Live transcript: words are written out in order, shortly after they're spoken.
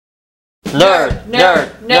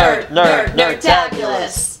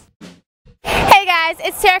Nerdtabulous. Hey guys,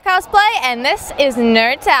 it's Tara Cosplay and this is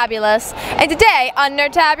Nerdtabulous. And today on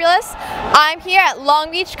Nerdtabulous, I'm here at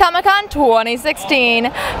Long Beach Comic Con 2016.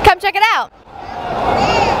 Come check it out.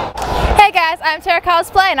 Hey guys, I'm Tara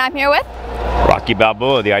Cosplay and I'm here with Rocky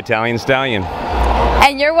Balboa, the Italian stallion.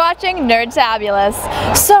 And you're watching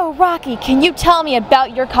Nerdtabulous. So Rocky, can you tell me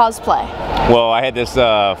about your cosplay? Well, I had this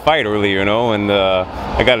fight earlier, you know, and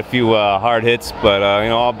I got a few hard hits, but you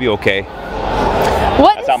know, I'll be okay.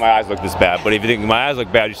 That's how my eyes look this bad. But if you think my eyes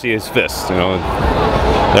look bad, you see his fists. You know,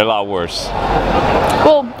 they're a lot worse.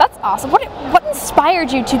 Well, that's awesome. What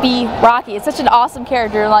inspired you to be Rocky? It's such an awesome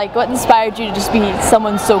character. Like, what inspired you to just be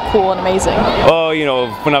someone so cool and amazing? Oh, you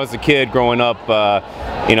know, when I was a kid growing up,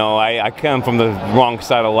 you know, I come from the wrong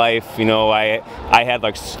side of life. You know, I had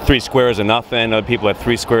like 3 squares of nothing. Other people had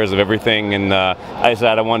 3 squares of everything, and I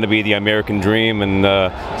decided I wanted to be the American dream and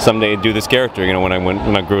someday do this character. You know,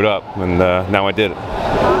 when I grew up, and now I did it.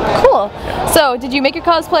 Cool. So, did you make your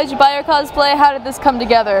cosplay? Did you buy your cosplay? How did this come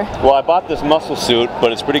together? Well, I bought this muscle suit,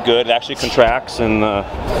 but it's pretty good. It actually contracts and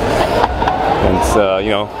it's,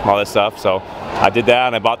 you know, all this stuff. So I did that,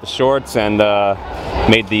 and I bought the shorts and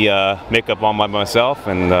made the makeup on by myself.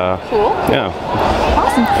 And cool. Yeah.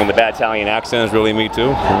 Awesome. And the bad Italian accent is really me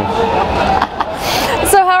too.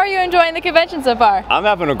 So how are you enjoying the convention so far? I'm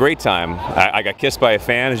having a great time. I got kissed by a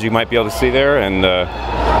fan, as you might be able to see there, and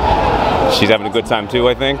she's having a good time too,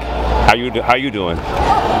 I think. How you doing?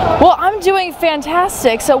 Well, I'm doing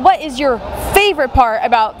fantastic. So what is your favorite part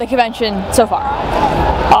about the convention so far?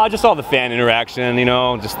 Just all the fan interaction, you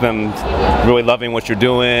know, just them really loving what you're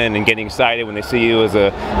doing and getting excited when they see you as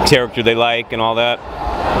a character they like and all that.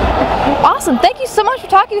 Awesome. Thank you so much for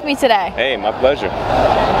talking with me today. Hey, my pleasure.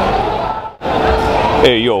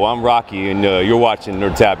 Hey, yo, I'm Rocky, and you're watching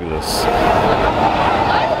Nerdtabulous.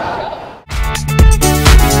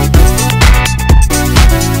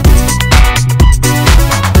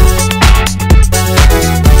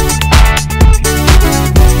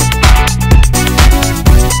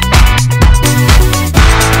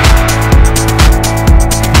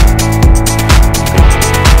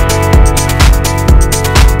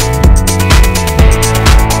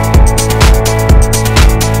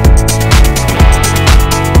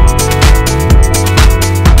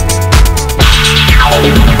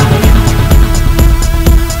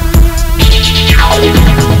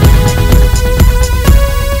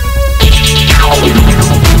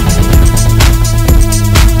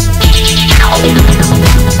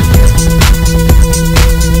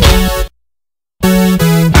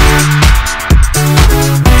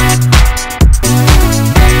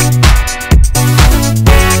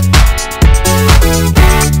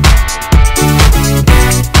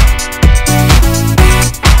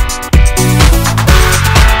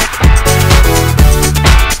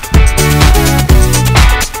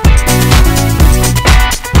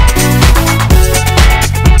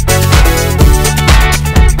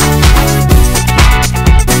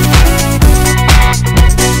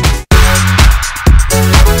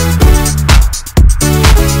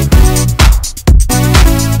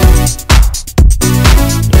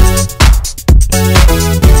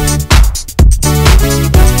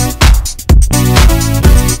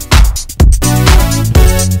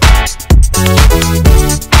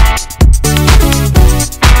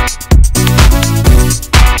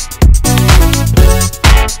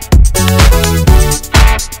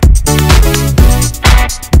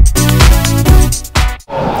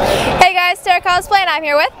 Tara Cosplay and I'm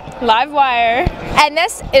here with Livewire. And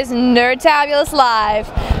this is Nerdtabulous Live.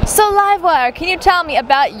 So Livewire, can you tell me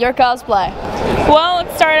about your cosplay? Well,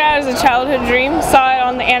 it started out as a childhood dream. Saw it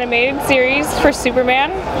on the animated series for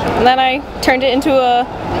Superman, and then I turned it into a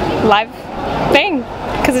live thing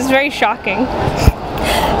because it's very shocking.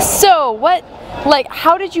 So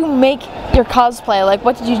how did you make your cosplay? Like,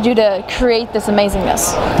 what did you do to create this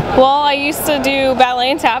amazingness? Well, I used to do ballet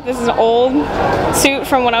and tap. This is an old suit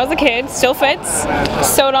from when I was a kid. Still fits.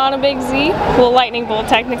 Sewed on a big Z, a little lightning bolt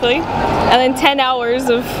technically, and then 10 hours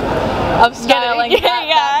of styling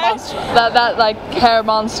that like hair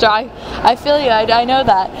monster. I feel you. I know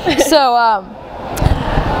that. So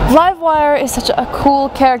Livewire is such a cool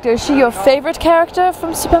character. Is she your favorite character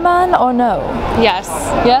from Superman or no? Yes.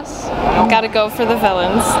 Yes? Gotta go for the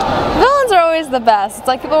villains. Villains are always the best. It's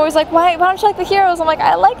like people are always like, why don't you like the heroes? I'm like,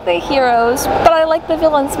 I like the heroes, but I like the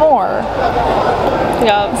villains more.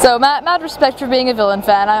 Yeah. So mad respect for being a villain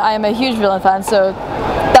fan. I am a huge villain fan, so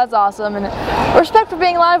that's awesome. And respect for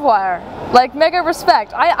being Livewire. Like, mega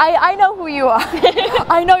respect. I know who you are.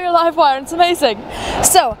 I know you're Livewire, and it's amazing.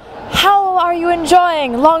 So, how are you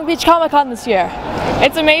enjoying Long Beach Comic Con this year?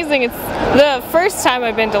 It's amazing. It's the first time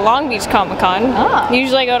I've been to Long Beach Comic Con. Ah.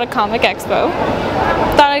 Usually I go to Comic Expo.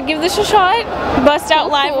 Thought I'd give this a shot. Bust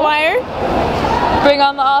out Livewire. Bring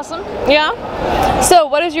on the awesome. Yeah. So,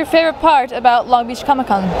 what is your favorite part about Long Beach Comic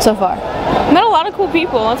Con so far? Met a lot of cool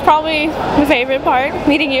people. That's probably my favorite part.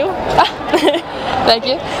 Meeting you. Thank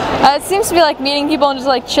you. It seems to be like meeting people and just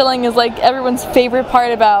like chilling is like everyone's favorite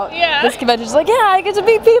part about this convention. It's like, yeah, I get to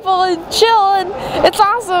meet people and chill, and it's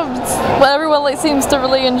awesome. It's what everyone like seems to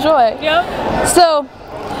really enjoy. Yep. So,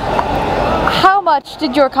 how much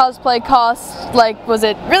did your cosplay cost? Like, was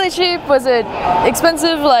it really cheap? Was it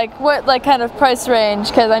expensive? Like, what like kind of price range?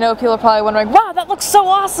 Because I know people are probably wondering, wow, that looks so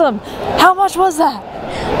awesome. How much was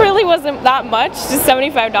that? Really wasn't that much. Just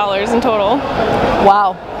 $75 in total.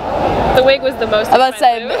 Wow. The wig was the most I was about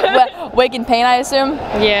to expensive. say, wig and paint, I assume?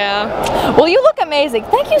 Yeah. Well, you look amazing.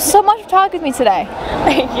 Thank you so much for talking with me today.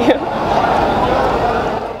 Thank you.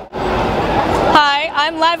 Hi,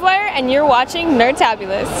 I'm Livewire, and you're watching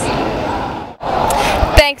Nerdtabulous.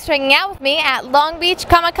 Thanks for hanging out with me at Long Beach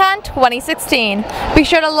Comic Con 2016. Be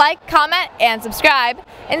sure to like, comment, and subscribe,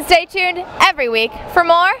 and stay tuned every week for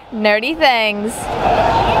more nerdy things.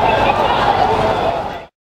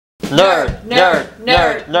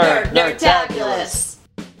 Nerdtabulous.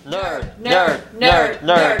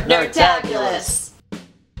 Nerdtabulous.